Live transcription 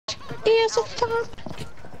Is a fun.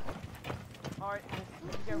 Alright,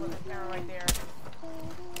 just careful with the camera right there.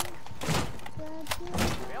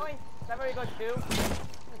 Really? Is that where you go to? Let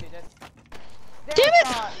me do this. Damn it!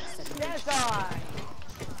 Dance on!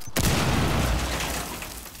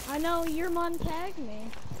 I know your mom tagged me.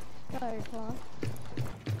 Sorry, Claw.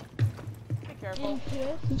 Be careful.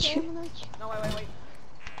 Taminus? No, wait.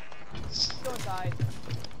 Go inside.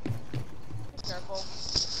 Be careful.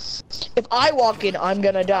 If I walk in, I'm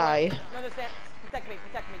gonna die. No, just stand. Protect me.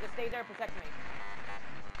 Just stay there, protect me.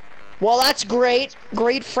 Well, that's great.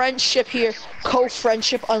 Great friendship here.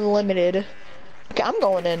 Co-friendship unlimited. Okay, I'm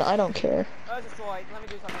going in. I don't care. Oh, it's destroyed. Let me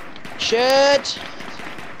do something. Shit! Stay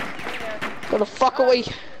there. Go the fuck away.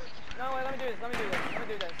 No, wait, let me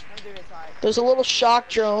do this. Alright. There's a little shock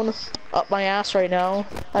drone up my ass right now.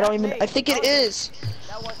 I don't even. I think it is.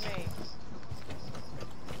 That was me.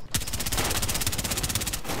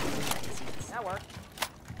 That worked.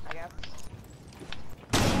 I guess.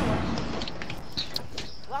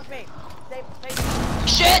 Lock me. Stay.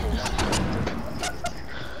 Shit!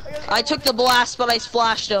 I took the blast, but I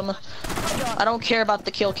splashed him. I don't care about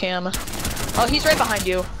the kill cam. Oh, he's right behind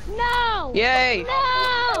you. No! Yay!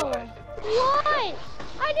 No! What?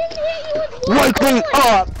 I didn't hit you with one Wake me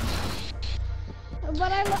up!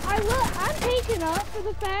 But I'm taken up for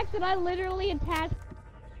the fact that I literally attached.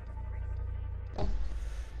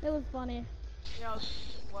 It was funny. You know,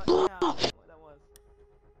 what that was.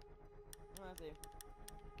 Let's see.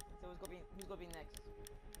 So who's gonna be next?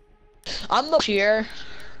 I'm the here.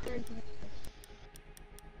 What are you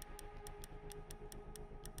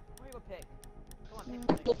gonna pick? Come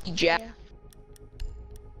on, pick. Jack. Yeah.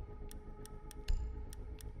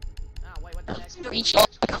 Ah, wait, what the heck?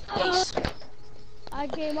 I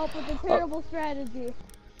came up with a terrible strategy.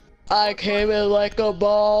 I came in like a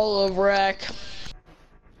ball of wreck.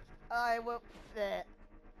 I will fit.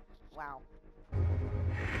 Wow.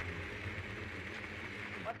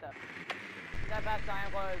 What the? Is that bad time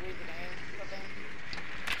I'm gonna leave the game? Something?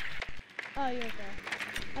 Oh, you're okay.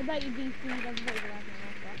 I thought you DC'd. I was waiting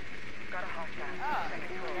Ah,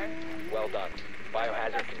 okay. Well done.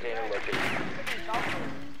 Biohazard container located.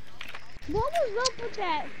 What was up with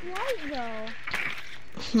that flight,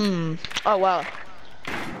 though? Oh wow.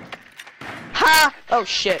 Ha! Oh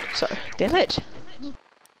shit. Sorry. Damn it.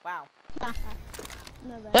 Wow.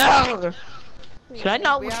 No, Ah! Can I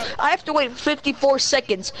not? I have to wait 54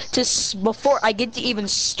 seconds before I get to even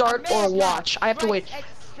start or watch. I have to wait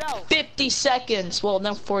 50 seconds. Well,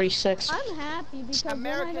 now 46. I'm happy because then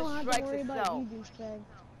I don't have to worry about you, douchebag.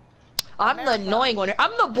 I'm the annoying one.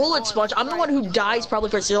 I'm the bullet sponge. I'm the one who dies probably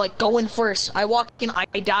first. They're like going first. I walk in, I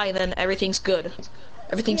die, and then everything's good.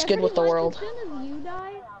 Everything's good with the world. As soon as you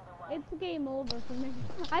die, it's game over for me.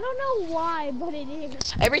 I don't know why, but it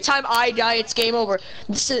is. Every time I die, it's game over.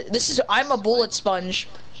 This is. I'm a bullet sponge.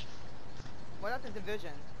 Well, that's a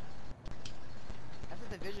division. That's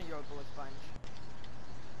a division. You're a bullet sponge.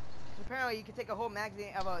 Apparently, you can take a whole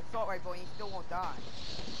magazine of an assault rifle and you still won't die.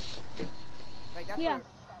 Like that's Yeah.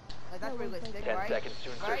 Like that's realistic, 10 right? seconds to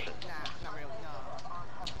Right? insertion. Nah, not really. No.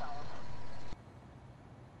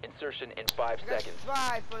 Insertion in 5 You gotta seconds.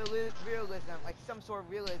 strive for realism, like some sort of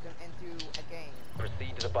realism into a game.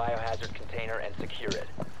 Proceed to the biohazard container and secure it.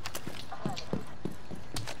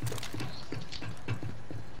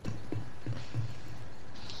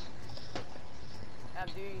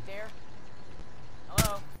 Do you there?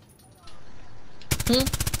 Hello?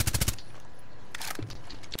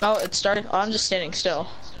 Oh, it started. Oh, I'm just standing still.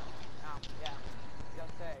 Oh, yeah. Don't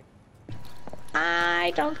say.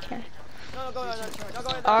 I don't care. No, go.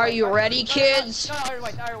 Are you ready, kids? Go the other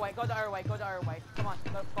way, go the other way. Come on,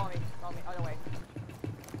 follow me, other way.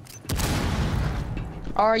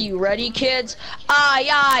 Are you ready, kids?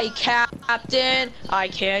 Aye, Captain. I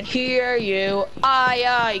can't hear you.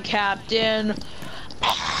 Aye, Captain.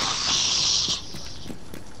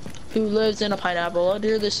 Who lives in a pineapple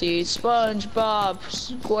under the sea? SpongeBob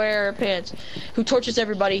SquarePants. Who tortures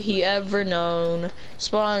everybody he ever known?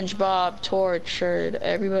 SpongeBob tortured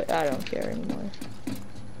everybody. I don't care anymore.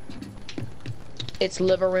 It's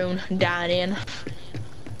Liveroon dining.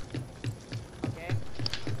 Okay.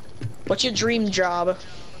 What's your dream job? I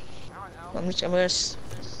don't know. I'm gonna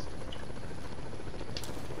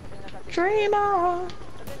dream on.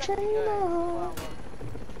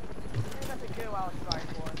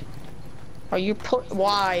 Are you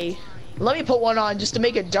why? Let me put one on just to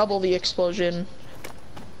make it double the explosion.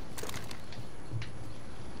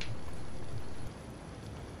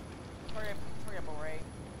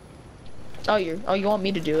 Oh, you want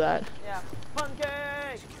me to do that? Yeah.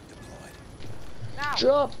 Pancake! Now!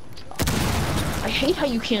 Jump! I hate how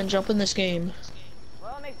you can't jump in this game.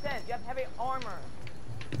 Well, it makes sense. You have heavy armor.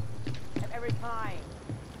 At every time.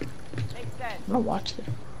 Makes sense. I'm gonna watch it.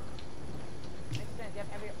 Makes sense. You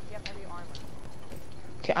have heavy armor.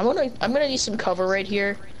 Okay, I'm gonna need some cover right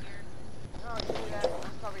here. No, you do that. I'll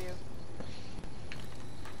cover you.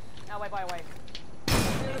 No, wait. Out.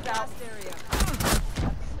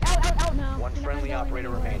 Out. No. One you're friendly not going operator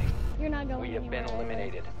anywhere. remaining. You're not going We have been anywhere.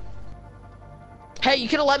 eliminated. Hey, you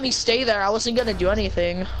could have let me stay there. I wasn't gonna do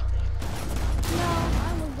anything. No,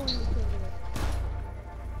 I was going to kill you.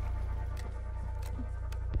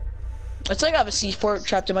 It's like I have a C4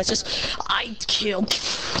 trapped in my chest. I killed.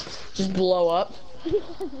 Just blow up.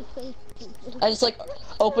 I just like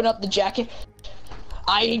open up the jacket.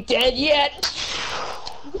 I ain't dead yet.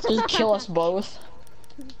 Just kill us both.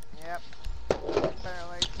 Yep.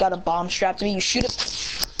 Apparently. Got a bomb strapped to me. You shoot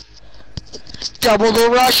it. Double the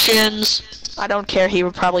Russians. I don't care. He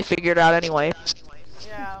would probably figure it out anyway.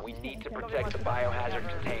 Yeah. We need to protect the biohazard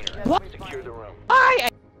container. What? Secure the room. I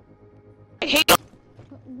hate.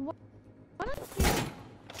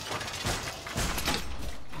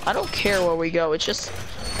 I don't care where we go. It just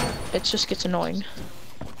gets annoying.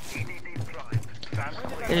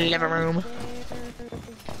 Living room.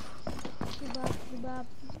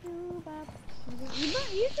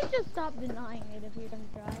 You should just stop denying it if you're gonna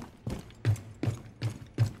try.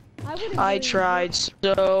 I tried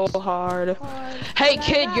so hard. Hey But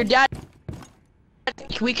kid, your dad.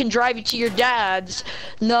 We can drive you to your dad's.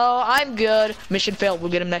 No, I'm good. Mission failed.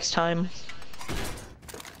 We'll get him next time.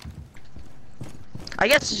 I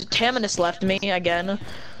guess Taminus left me again. No,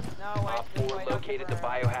 Op 4 located the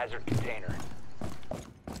biohazard container.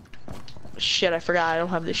 Shit, I forgot. I don't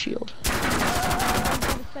have the shield. You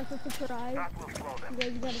got a special surprise. You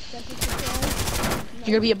guys got a special surprise. You're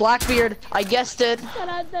gonna be a Blackbeard. I guessed it.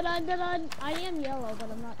 Da-da-da-da-da-da. I am yellow, but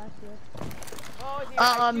I'm not Blackbeard.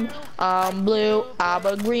 I'm blue. I'm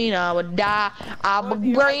a green. I would die. I'm a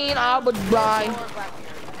green. I would die.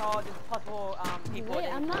 That's all just possible people. Wait,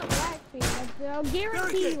 I'm not Blackbeard. I'll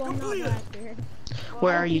guarantee you I'm not Blackbeard.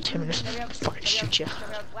 Where are you, Taminus? Fucking shoot you. So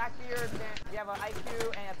we have Blackbeard, you have an IQ,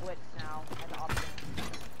 and a Blitz now as an option.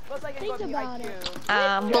 Looks like it's Think going to be about IQ. it.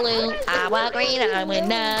 I'm blue. I'm a green. I would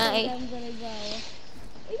die. I'm gonna go.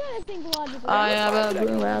 You gotta think logically. I have a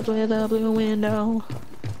blue house with a blue window.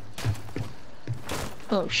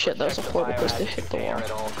 Oh shit, that was a horrible place to hit the wall.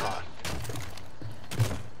 At all costs.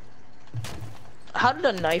 How did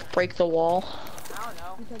a knife break the wall? I don't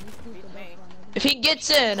know. Because you scooped Beats it me. up on it. If he gets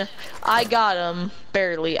in, I got him.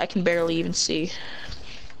 Barely. I can barely even see.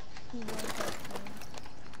 He was like,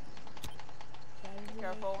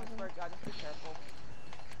 Careful, I swear to God, just be careful.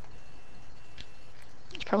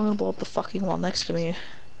 He's probably gonna blow up the fucking wall next to me.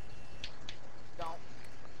 Don't.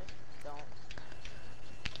 Just don't.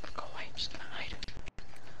 Go away, I'm just gonna hide.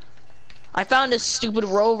 I found this stupid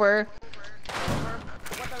rover. Rover?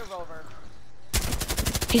 What's a rover?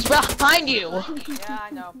 He's behind you! Yeah,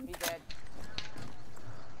 I know. He's dead.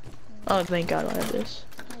 Oh, thank God I have this.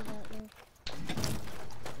 I got this.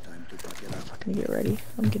 I'm fucking get ready.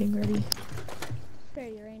 I'm getting ready. Sure,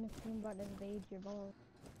 Uranus is about to invade your balls.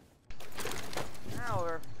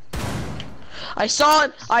 However. I saw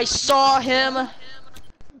him! I saw him! Where?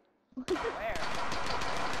 Be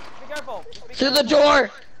careful. Just be Through the careful.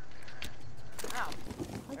 door! Ow.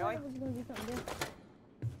 I thought Really? it was gonna be something different.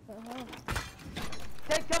 But hell.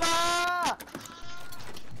 Take cover!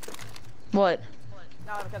 What?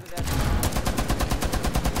 No, because of this.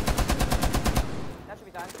 That should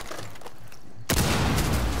be done.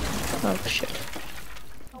 Oh shit.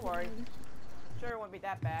 Don't worry. Sure it wouldn't be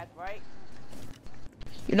that bad, right?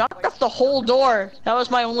 You knocked off the whole door! That was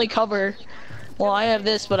my only cover. Well, I have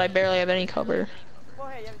this, but I barely have any cover. Go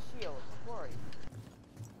ahead, you have a shield. Don't worry.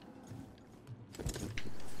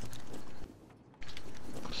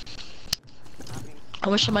 I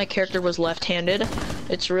wish my character was left-handed.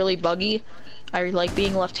 It's really buggy. I like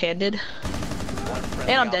being left-handed. One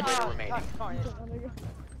friendly And I'm dead. operator Oh, remaining. gosh darn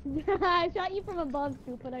it. I shot you from above,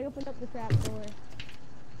 stupid. I opened up the trap door.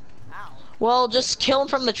 Ow. Well, just kill him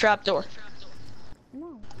from the trapdoor.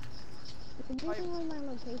 No. It's using my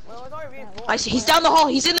location. Well, it's already reinforced. I see. He's down the hall.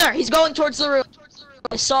 He's in there. He's going towards the room.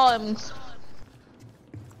 I saw him.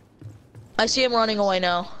 I see him running away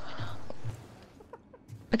now.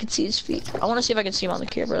 I can see his feet. I want to see if I can see him on the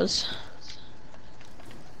cameras.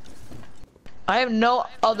 I have no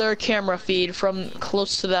other camera feed from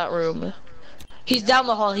close to that room. He's down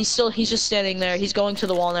the hall. He's just standing there. He's going to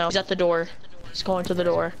the wall now. He's at the door. He's going to the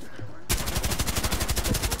door.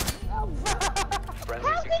 Friendly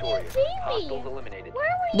How can you victorious. see me? Hostiles eliminated. Where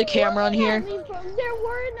were you The camera on looking here. at me from? There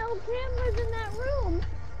were no cameras in that room.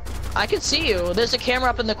 I can see you. There's a camera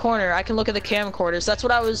up in the corner. I can look at the camcorders. That's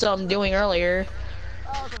what I was doing earlier.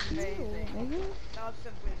 That was amazing. That was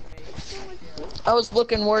simply amazing. I was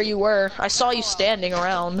looking where you were. I saw you standing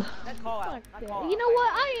around. That's call out. That's call out. You know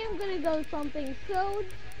what? I am gonna go something so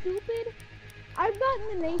stupid. I've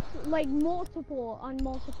gotten an ace, like multiple ace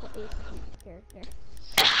character.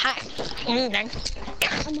 I'm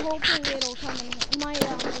hoping it'll come in. My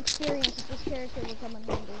experience with this character will come in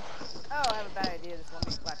handy. Oh, I have a bad idea. This one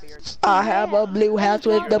makes Blackbeard. I have a blue house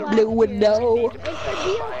with the blue window. It's a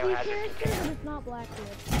DLC character, but it's not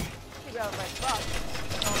Blackbeard.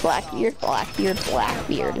 Blackbeard, Blackbeard,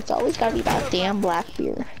 Blackbeard. It's always gotta be about damn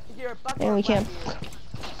Blackbeard. And we can't.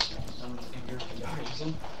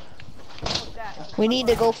 We need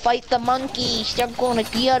to go fight the monkeys. They're gonna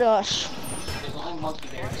get us.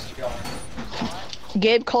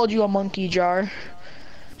 Gabe called you a monkey jar.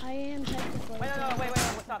 I am technically. Wait, stop.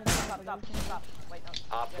 Wait, no.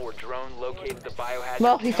 Op 4 drone located the biohazard.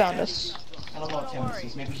 Well, he found us. I don't know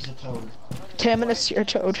Taminus. Maybe he's a toad. Taminus, you're a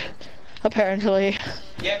toad. Apparently.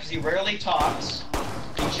 Yeah, because he rarely talks.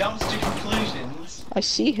 He jumps to conclusions. I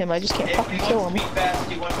see him, I just can't If fucking he kill wants him. to be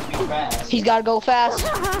fast, he wants to be fast. He's gotta go fast.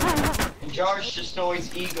 And Jar's just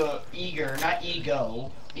always eager, not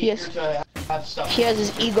ego. Yes. Eager to have stuff. He has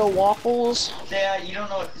his ego waffles. Zed, you don't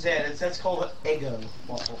know what Zed is. That's called ego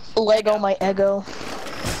waffles. Lego my ego.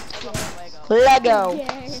 Lego.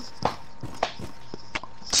 Yay.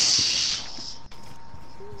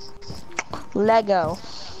 Lego.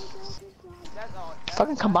 That's all.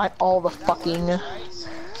 Fucking combine all the fucking.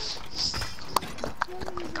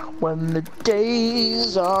 When the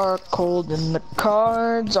days are cold and the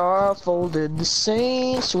cards are folded, the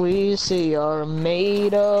saints we see are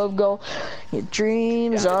made of gold. Your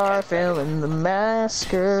dreams are failing, the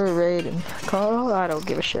masquerading. Oh, I don't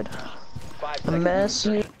give a shit. The mess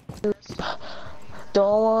you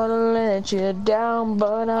don't wanna let you down,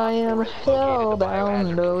 but I am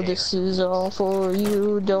hellbound. No, this is all for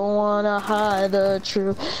you. Don't wanna hide the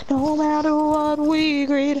truth. No matter what we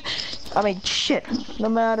read. I mean, shit. No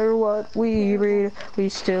matter what we read, we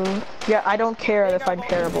still. Yeah, I don't care if I'm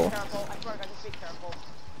terrible.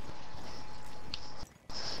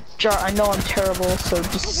 Jar, I know I'm terrible, so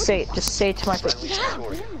just say it. Just say it to my face. God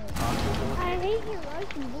damn it. I hate your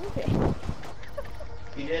Russian bullshit.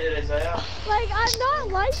 You did it, Isaiah. Like, I'm not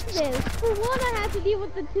like this. For one, I have to deal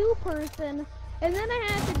with the two-person, and then I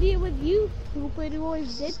have to deal with you, stupid, who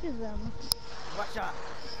always ditches them. Watch out.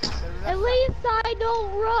 At least I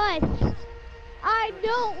don't rush. I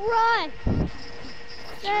don't rush.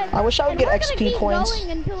 I wish I would get XP points. We're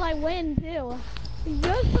gonna keep going until I win, too.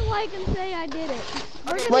 Just so I can say I did it.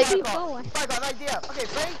 We're Okay, gonna like- keep going. I got an idea. Okay,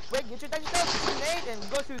 break, get your yourself, grenade,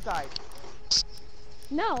 and go suicide.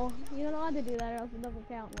 No, you don't want to do that or else it doesn't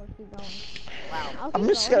count. Let's keep going. Wow. I'm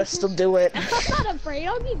just gonna still do it. I'm not afraid.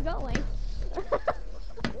 I'll keep going.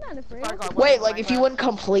 I'm not afraid. I'll keep Wait, like if you win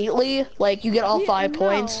completely, like you get all 5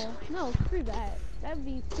 points. No, screw that. That'd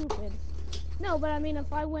be stupid. No, but I mean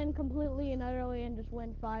if I win completely and utterly and just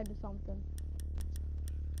win 5 to something.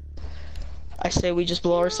 I say we just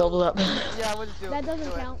blow ourselves up. Yeah, we'll just do it. That We'll doesn't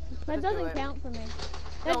do it. count. Let's That do doesn't it. count for me.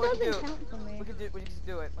 That No, we can do doesn't it. count for me. We can just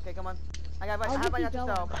do it. Okay, come on. I have I'll my just keep nacho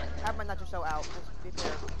going. shell. I have my nacho shell out. Just be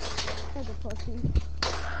fair. That's a pussy.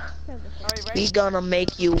 That's a pussy. Alright, ready? We gonna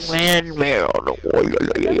make you win, man.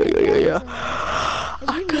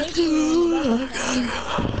 I can do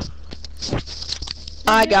it.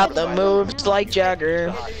 I got the moves like Jagger.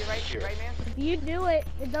 Okay, do you right, man? If you do it,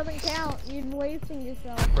 it doesn't count. You're wasting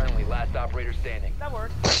yourself. Friendly, last operator standing. That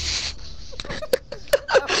works.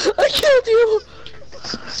 I killed you.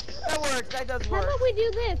 That works. That does How work. about we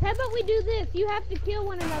do this? How about we do this? You have to kill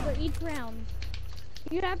one another each round.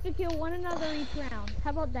 You have to kill one another each round. How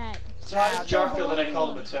about that? So how does Jar feel that I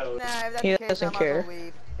called him a toad? Nah, if that's He the case, doesn't I might care. as well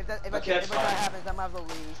leave. If that Okay, that's fine. happens, I might as well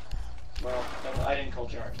leave. Well, no, I didn't call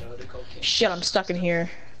Jar a toad. I called King. Shit, I'm stuck in here.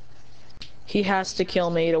 He has to kill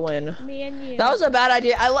me to win. Me and you. That was a bad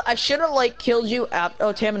idea. I should have like killed you.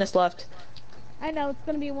 Oh, Taminus left. I know, it's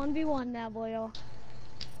gonna be 1v1 now, boyo.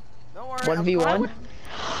 Don't worry. 1v1. I'm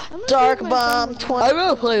gonna Dark save my Bomb phone. 20. I'm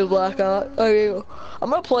gonna play Blackout. Okay. I'm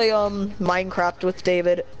gonna play Minecraft with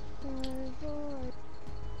David.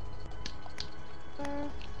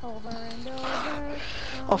 Over and over.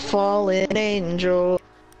 A fallen angel.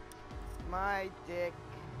 My dick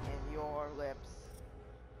in your lips.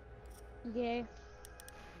 Yeah.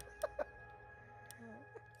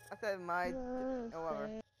 I said my. Oh, whatever.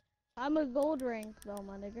 I'm a gold rank though,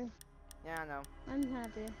 my nigga. Yeah, I know. I'm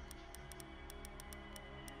happy.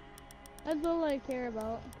 That's all I care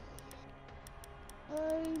about. I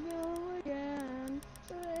go again.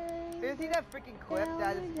 Dude, You ever see that freaking clip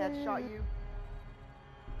that his head shot you?